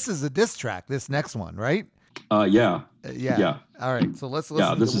tracks? This is a diss track, this next one, right? Yeah. All right, so let's listen.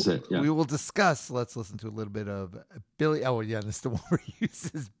 Yeah, this is it. Yeah. We will discuss. Let's listen to a little bit of Billy. Oh, yeah, this is the one where he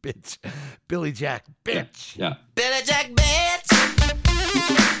uses bitch. Billy Jack, bitch. Yeah. Billy Jack, bitch.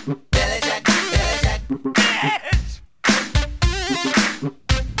 Billy Jack, bitch.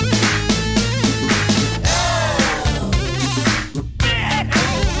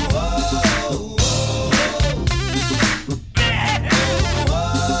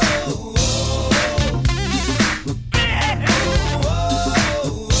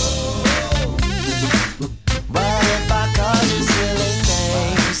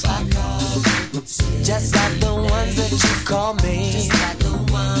 Just like the ones that you call me.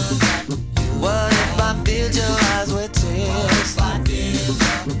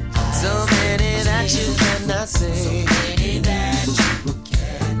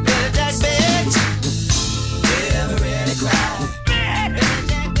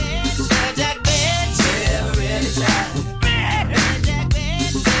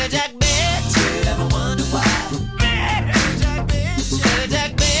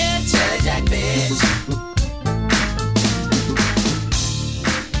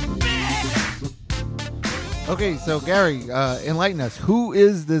 Okay, so Gary, enlighten us. Who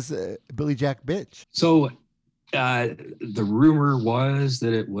is this Billy Jack bitch? So the rumor was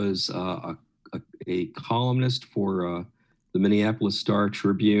that it was a columnist for the Minneapolis Star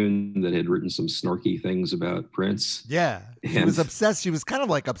Tribune that had written some snarky things about Prince. Yeah, she And- was obsessed. She was kind of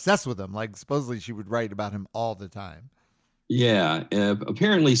like obsessed with him. Like supposedly she would write about him all the time. Yeah,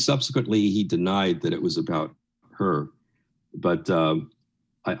 apparently subsequently he denied that it was about her, but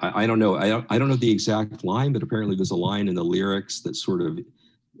I don't know. I don't know the exact line, but apparently there's a line in the lyrics that sort of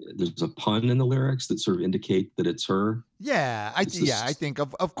there's a pun in the lyrics that sort of indicate that it's her. Yeah, I think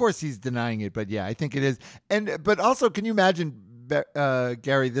of course he's denying it, but yeah, I think it is. But also, can you imagine,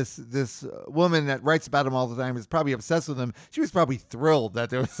 Gary, this woman that writes about him all the time is probably obsessed with him. She was probably thrilled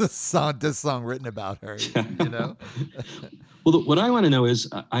that there was this song written about her. You know. Well, what I want to know is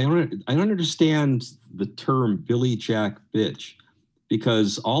I don't understand the term Billy Jack bitch,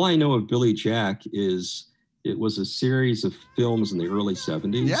 because all I know of Billy Jack is it was a series of films in the early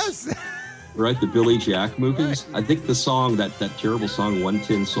 70s. Yes. Right, the Billy Jack movies. Right. I think the song, that terrible song, One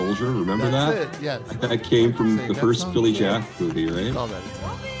Tin Soldier, remember That's that? It, yes. That came from the first song? Billy Jack movie, right? Call that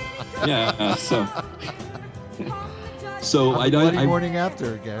yeah, so Bloody Morning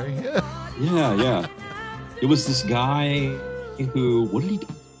After, Gary. yeah. It was this guy who, what did he do?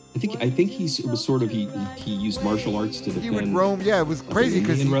 I think it was sort of he used martial arts to defend. He would roam. Yeah, it was crazy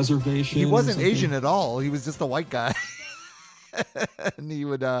because he wasn't Asian at all. He was just a white guy. And he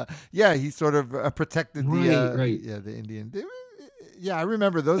would he sort of protected the Indian. Yeah, I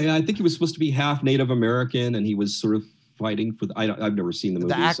remember those. Yeah, I think he was supposed to be half Native American, and he was sort of fighting for I've never seen the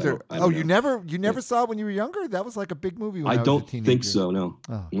movie. The actor. I don't know. You never saw it when you were younger? That was like a big movie when I was don't a teenager. think so, no.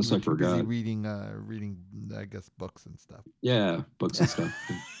 Oh, unless I forgot. Busy reading I guess books and stuff. Yeah, books and stuff.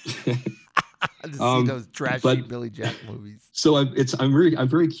 To see those trashy Billy Jack movies. So I'm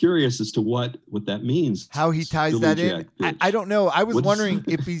very curious as to what that means. How he ties Billy that in. I don't know. I was wondering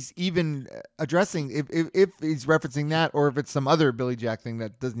if he's even addressing if he's referencing that, or if it's some other Billy Jack thing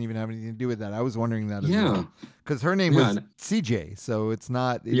that doesn't even have anything to do with that. I was wondering that as well. Because her name was CJ, so it's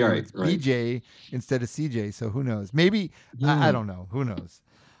not. It's BJ instead of CJ. So who knows? Maybe I don't know. Who knows?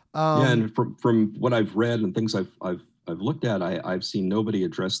 And from what I've read and things I've looked at, I've seen nobody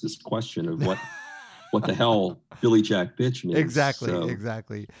address this question of what the hell Billy Jack bitch means.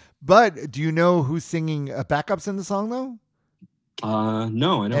 Exactly. But do you know who's singing backups in the song though?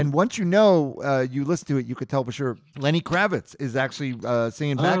 No, I don't. And once you listen to it, you could tell for sure. Lenny Kravitz is actually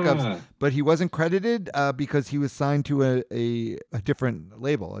singing backups, but he wasn't credited because he was signed to a different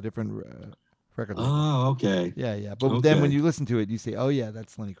label, a different record label. Oh, okay. Yeah. But then when you listen to it, you say, "Oh yeah,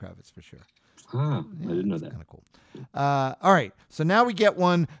 that's Lenny Kravitz for sure." I didn't know that. Kind of cool. All right, so now we get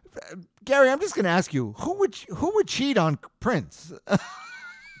one. Gary, I'm just going to ask you, who would cheat on Prince?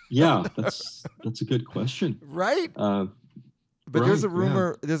 Yeah, that's a good question, right? But there's a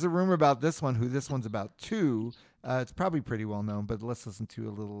rumor. Yeah. There's a rumor about this one. Who this one's about too. It's probably pretty well known. But let's listen to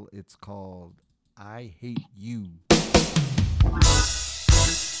a little. It's called "I Hate You."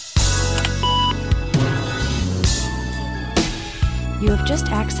 You have just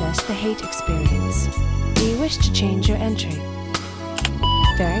accessed the hate experience. Do you wish to change your entry?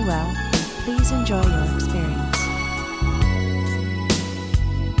 Very well. Please enjoy your experience.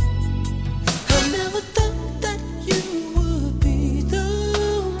 I never thought that you would be the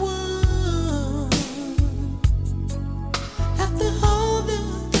one. After all the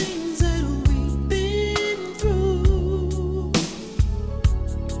things that we've been through,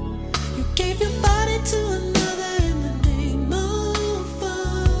 you gave your body to another in the name of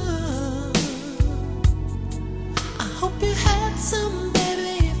fun. I hope you had some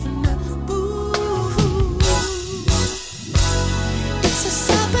baby, if not, boo. It's so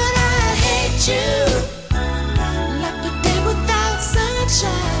sad, but I hate you, like the day without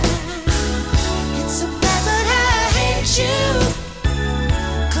sunshine. It's so bad, but I hate you,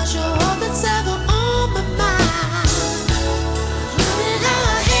 'cause you're all that's ever on my mind. And I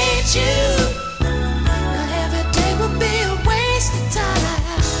hate you, now every day would be a waste of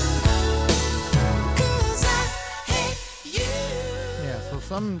time, 'cause I hate you. Yeah, so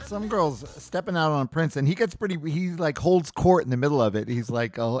some girls stepping out on Prince, and he gets he like holds court in the middle of it. He's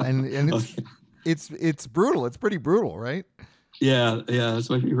like, oh, and it's brutal. It's pretty brutal, right? Yeah, that's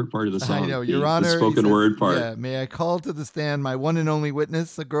my favorite part of the song. I know, Your Honor. The spoken word part. Yeah, may I call to the stand my one and only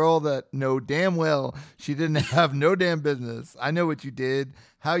witness, a girl that know damn well she didn't have no damn business. I know what you did,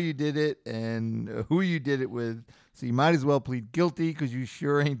 how you did it, and who you did it with. So you might as well plead guilty, because you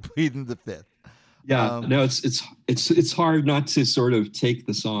sure ain't pleading the fifth. Yeah, no, it's hard not to sort of take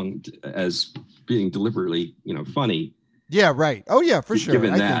the song as being deliberately, funny. Yeah, right. Oh yeah, for sure.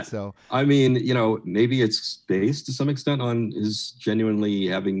 Given I that, think so. I mean, maybe it's based to some extent on his genuinely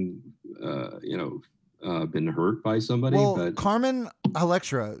having, been hurt by somebody. Well, but Carmen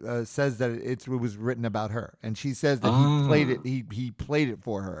Electra says that it was written about her, and she says that he played it. He played it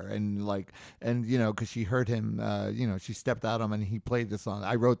for her, and because she heard him, she stepped out on him, and he played the song.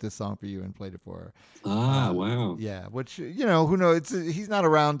 I wrote this song for you and played it for her. Wow. Yeah, which who knows? He's not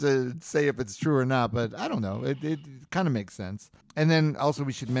around to say if it's true or not, but I don't know. It kind of makes sense. And then also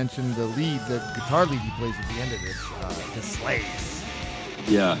we should mention the guitar lead he plays at the end of this, the Slaves.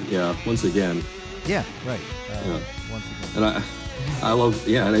 Yeah. Once again. Yeah, right. Once again. And I love,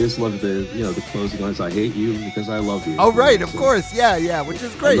 and I just love the closing lines. I hate you because I love you. Oh, right, of course. Yeah, which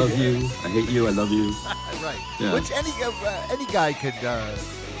is great. I love you. I hate you. I love you. Right. Yeah. Which any guy could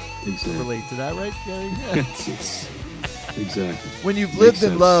exactly. relate to that, right, Gary? Exactly. When you've lived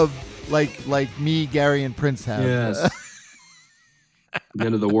and loved like me, Gary, and Prince have. Yes. The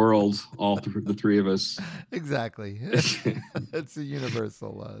end of the world, the three of us. Exactly. It's a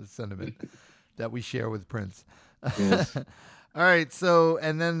universal sentiment that we share with Prince. Yes. All right. So,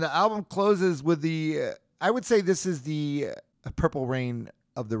 and then the album closes with I would say this is the Purple Rain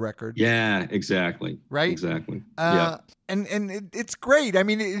of the record. Yeah, exactly. Right? Exactly. And it's great. I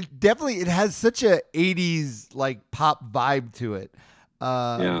mean, it has such a 80s like pop vibe to it.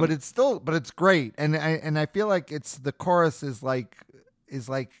 But it's great. And I feel like the chorus is like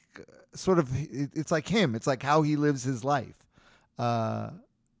sort of, it's like him. It's like how he lives his life.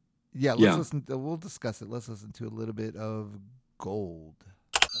 Let's listen. We'll discuss it. Let's listen to a little bit of Gold.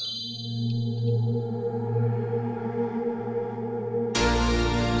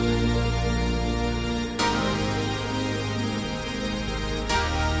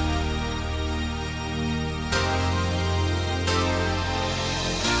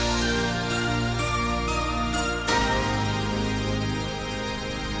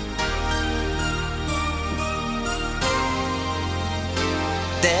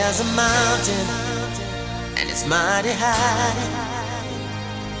 There's a mountain, and it's mighty high.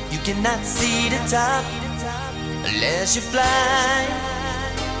 You cannot see the top unless you fly.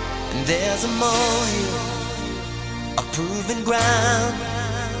 And there's a molehill, a proven ground.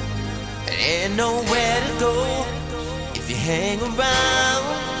 There ain't nowhere to go if you hang around.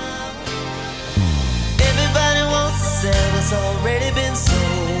 Everybody wants to sell what's already been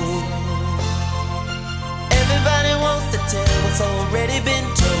sold. Everybody wants to tell what's already been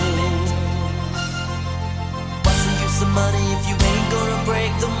told. What's the use of money if you ain't gonna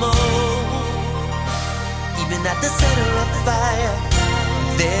break the mold? Even at the center of the fire,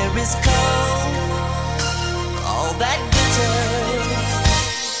 there is cold. All that glitters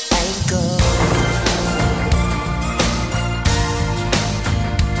ain't gold.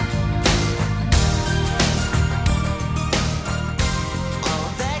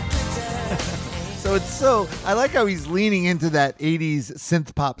 So I like how he's leaning into that 80s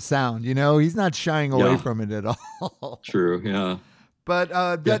synth pop sound, he's not shying away from it at all. True. Yeah. But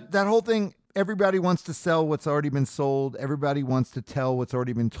that whole thing, everybody wants to sell what's already been sold. Everybody wants to tell what's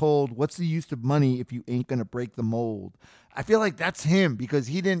already been told. What's the use of money if you ain't going to break the mold? I feel like that's him because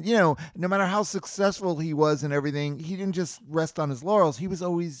he didn't, no matter how successful he was and everything, he didn't just rest on his laurels. He was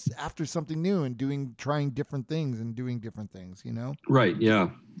always after something new and trying different things and doing different things, Right.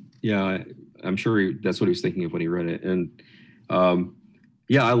 Yeah. Yeah. I'm sure that's what he was thinking of when he read it. And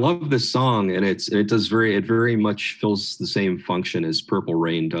I love this song, and it very much fills the same function as Purple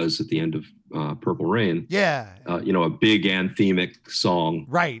Rain does at the end of Purple Rain. Yeah. A big anthemic song.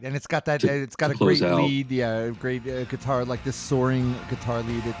 Right. And it's got a great lead. Yeah. Great guitar, like this soaring guitar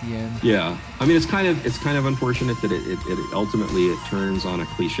lead at the end. Yeah. I mean, it's kind of unfortunate that it ultimately turns on a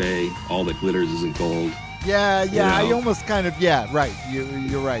cliche. All that glitters isn't gold. Yeah, I almost kind of, right.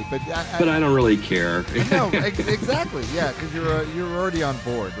 You're right, but I don't really care. No, exactly. Yeah, because you're already on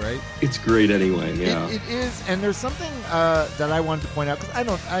board, right? It's great anyway. Yeah, it is. And there's something that I wanted to point out because I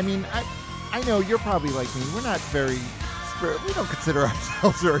know you're probably like me. We're not very we don't consider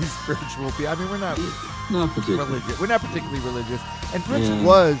ourselves very spiritual people. I mean, we're not particularly religious. We're not particularly religious, and Prince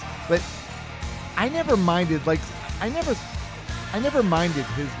was, but I never minded. Like I never minded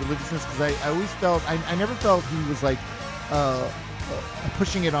his religiousness because I always felt I never felt he was like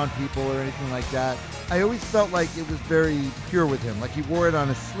pushing it on people or anything like that. I always felt like it was very pure with him. Like he wore it on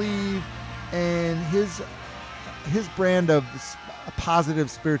his sleeve, and his brand of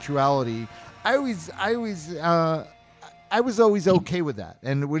positive spirituality. I was always okay with that.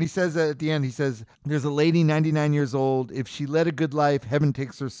 And when he says that at the end, he says, there's a lady 99 years old. If she led a good life, heaven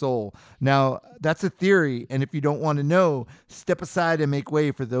takes her soul. Now, that's a theory. And if you don't want to know, step aside and make way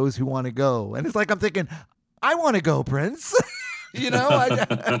for those who want to go. And it's like I'm thinking, I want to go, Prince.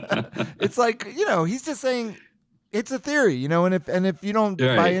 It's like, he's just saying it's a theory, and if you don't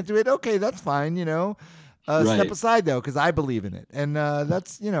buy into it, okay, that's fine, Step aside though, because I believe in it, and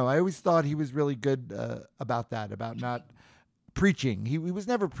that's I always thought he was really good about that, about not preaching. He was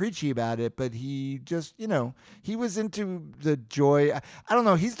never preachy about it, but he just he was into the joy. I don't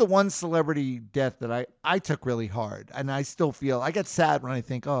know. He's the one celebrity death that I took really hard, and I still feel I get sad when I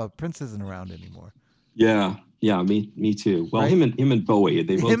think, oh, Prince isn't around anymore. Yeah, me too. Well, him and Bowie,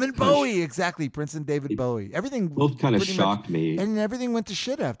 Bowie, exactly. Prince and David Bowie. Everything both kind of shocked me, and everything went to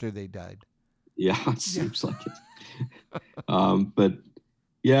shit after they died. Yeah, it seems like it. But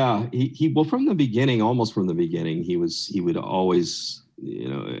yeah, he from the beginning, almost from the beginning, he would always,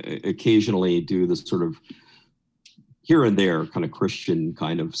 occasionally do this sort of here and there kind of Christian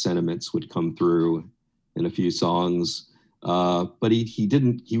kind of sentiments would come through in a few songs. But he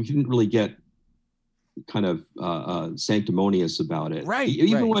didn't really get kind of sanctimonious about it. Right.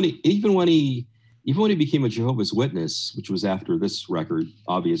 Even when he became a Jehovah's Witness, which was after this record,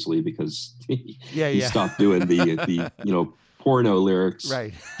 obviously, because he stopped doing the porno lyrics.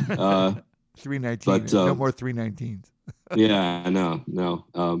 Right. 319. But no more 319s. Yeah, no.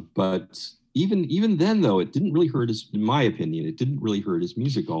 But even then, though, it didn't really hurt in my opinion, it didn't really hurt his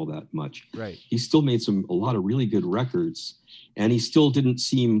music all that much. Right. He still made a lot of really good records, and he still didn't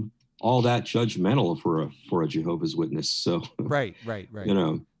seem all that judgmental for a Jehovah's Witness. So right.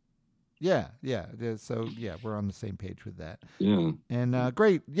 Yeah. So we're on the same page with that. Yeah. And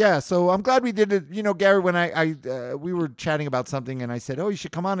great. Yeah. So I'm glad we did it. Gary, when we were chatting about something and I said, oh, you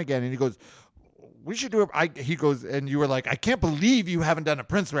should come on again. And he goes, we should do it. He goes, and you were like, I can't believe you haven't done a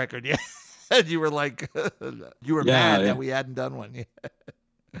Prince record yet. And you were like, you were mad that we hadn't done one yet.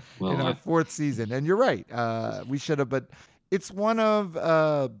 Well, in our fourth season. And you're right. We should have, but it's one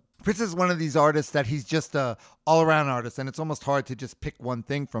of, Prince is one of these artists that he's just a all-around artist, and it's almost hard to just pick one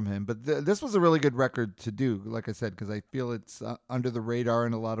thing from him. But this was a really good record to do, like I said, because I feel it's under the radar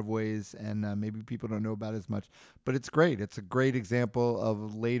in a lot of ways, and maybe people don't know about it as much. But it's great. It's a great example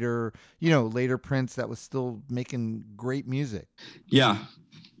of later Prince that was still making great music. Yeah,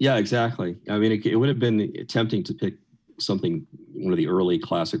 exactly. I mean, it would have been tempting to pick one of the early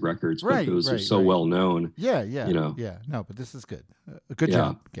classic records, but those are so well known. Yeah. No, but this is good. Good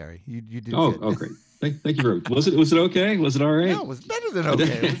job, Gary. You did. Oh, good. Great. Thank you very much. Was it okay? Was it all right? No, it was better than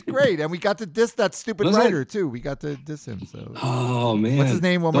okay. It was great, and we got to diss that stupid writer too. We got to diss him. So. Oh man. What's his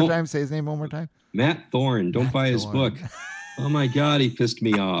name? One more time. Say his name one more time. Matt Thorne. Don't buy his book. Oh my God, he pissed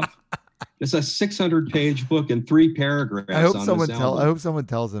me off. It's a 600-page book in 3 paragraphs. I hope someone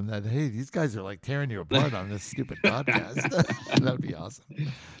tells him that, hey, these guys are like tearing you apart on this stupid podcast. That would be awesome.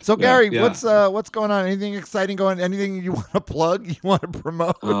 So Gary, what's going on? Anything exciting going? Anything you want to plug? You want to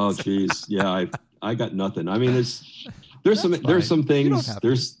promote? Oh geez, yeah, I got nothing. I mean, there's some things.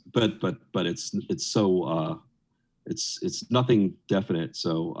 But it's so. It's nothing definite,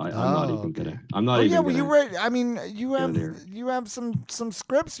 so I'm not even gonna. I'm not even. Yeah, well, you read. I mean, you have some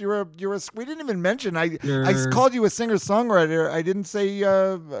scripts. You're a. We didn't even mention. I called you a singer-songwriter. I didn't say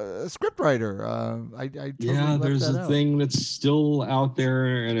a scriptwriter. I totally there's a thing that's still out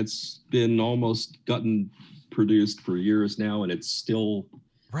there, and it's been almost gotten produced for years now, and it's still.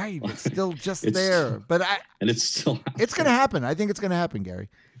 Right, it's still just there, but it's still. It's gonna happen. I think it's gonna happen, Gary.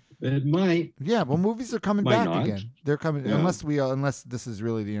 It might. Yeah, well, movies are coming back again. They're coming unless this is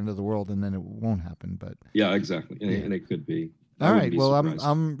really the end of the world, and then it won't happen. But yeah, exactly, and it could be. All right. Well,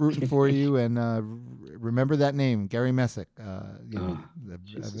 I'm rooting for you, and remember that name, Gary Messick. Yeah.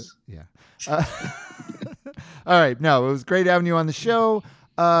 All right. No, it was great having you on the show.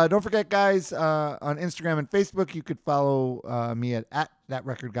 Don't forget, guys, on Instagram and Facebook, you could follow me at That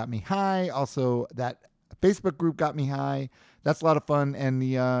Record Got Me High. Also, that Facebook group got me high. That's a lot of fun. And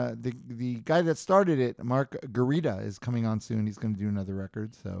the guy that started it, Mark Garita, is coming on soon. He's going to do another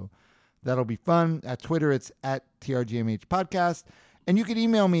record, so that'll be fun. At Twitter, it's at TRGMH Podcast. And you can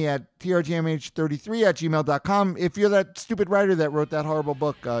email me at trgmh33@gmail.com. If you're that stupid writer that wrote that horrible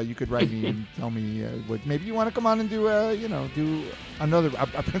book, you could write me and tell me what maybe you want to come on and do another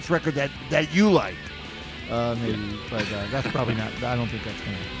Prince record that you like. Maybe, but that's probably not. I don't think that's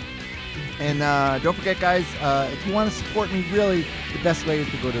going to happen. And don't forget, guys, if you want to support me, really, the best way is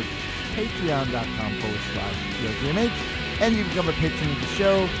to go to patreon.com/TRGMH, and you become a patron of the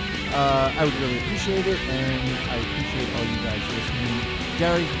show. I would really appreciate it, and I appreciate all you guys listening.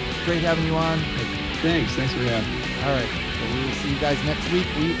 Gary, great having you on. Thanks for having me. All right, so we will see you guys next week.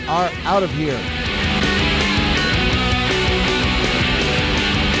 We are out of here.